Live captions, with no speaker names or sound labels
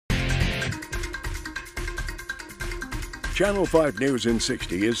Channel 5 News in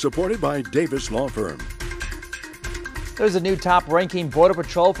 60 is supported by Davis Law Firm. There's a new top-ranking Border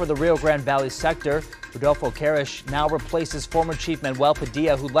Patrol for the Rio Grande Valley sector. Rodolfo Karish now replaces former Chief Manuel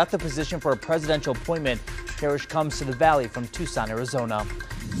Padilla, who left the position for a presidential appointment. Karish comes to the Valley from Tucson, Arizona.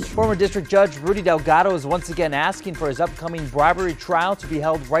 Former District Judge Rudy Delgado is once again asking for his upcoming bribery trial to be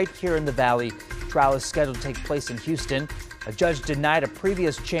held right here in the Valley. The trial is scheduled to take place in Houston. A judge denied a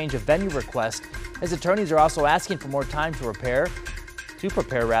previous change of venue request. His attorneys are also asking for more time to prepare.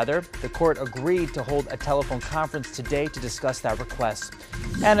 The court agreed to hold a telephone conference today to discuss that request.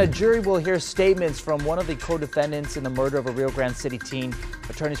 And a jury will hear statements from one of the co-defendants in the murder of a Rio Grande City teen.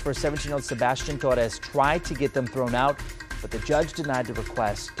 Attorneys for 17-year-old Sebastian Torres tried to get them thrown out, but the judge denied the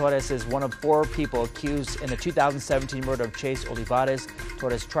request. Torres is one of 4 people accused in the 2017 murder of Chase Olivares.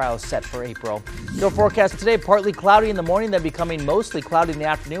 Torres' trial is set for April. Your forecast today: partly cloudy in the morning, then becoming mostly cloudy in the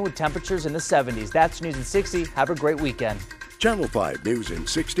afternoon with temperatures in the 70s. That's News in 60. Have a great weekend. Channel 5 News in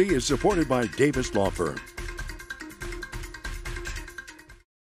 60 is supported by Davis Law Firm.